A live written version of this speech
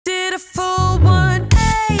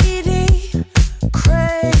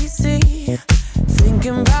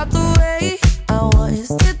thinking about the way I was.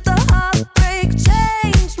 Did the heartbreak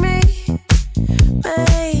change me?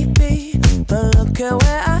 Maybe, but look at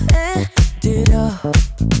where I ended up.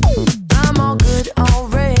 I'm all good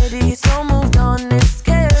already, so moved on, it's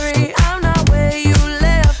scary. I'm not where you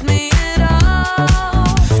left me at all.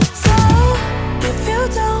 So, if you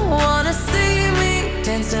don't wanna see me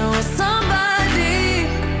dancing with somebody,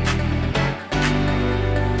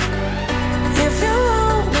 if you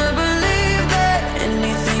wanna believe that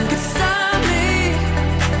anything could stop me,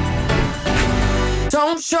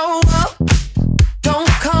 don't show up, don't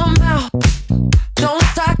come out, don't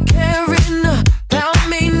start caring about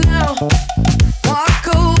me now. Walk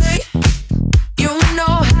away, you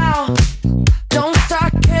know how. Don't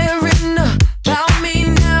start caring about me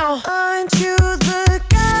now. Aren't you the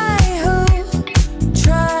guy who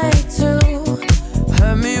tried to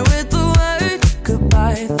hurt me with the word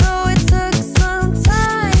goodbye? Though it took some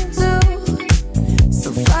time to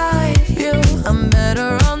survive you, I'm better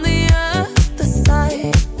on the other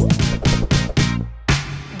side.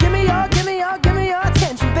 Give me your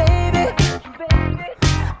attention, baby.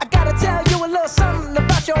 I gotta tell you a little something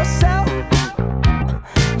about yourself.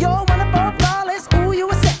 You're wonderful, flawless, ooh, you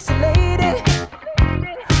a sexy lady.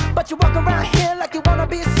 But you walk around here like you wanna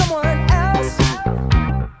be someone else.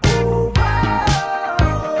 Ooh,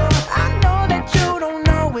 whoa. I know that you don't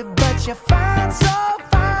know it, but you're fine, so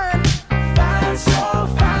fine. Fine, so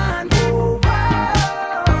fine. Ooh,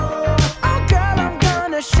 whoa. Oh, girl, I'm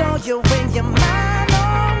gonna show you when you're mine, oh,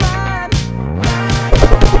 mine. Mine,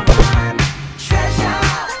 oh, mine. Treasure,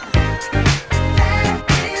 that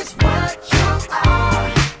is what you are.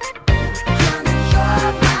 Honey, you're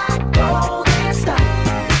my golden star.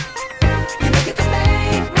 You know you can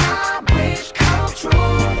make my wish come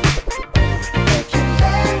true. If you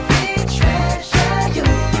let me treasure you.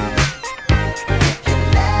 If you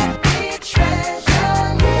let me treasure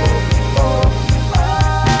you. Oh,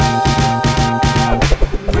 oh.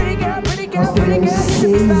 Pretty girl, pretty girl, pretty girl.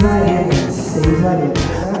 Seis arenas.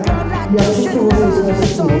 E assim que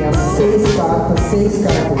vocês conseguirem as 6 cartas, 6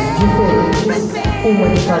 cartas diferentes, uma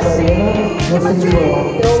de cada arena, vocês vão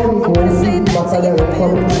até o encontro e batalharão com a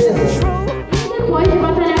princesa. Depois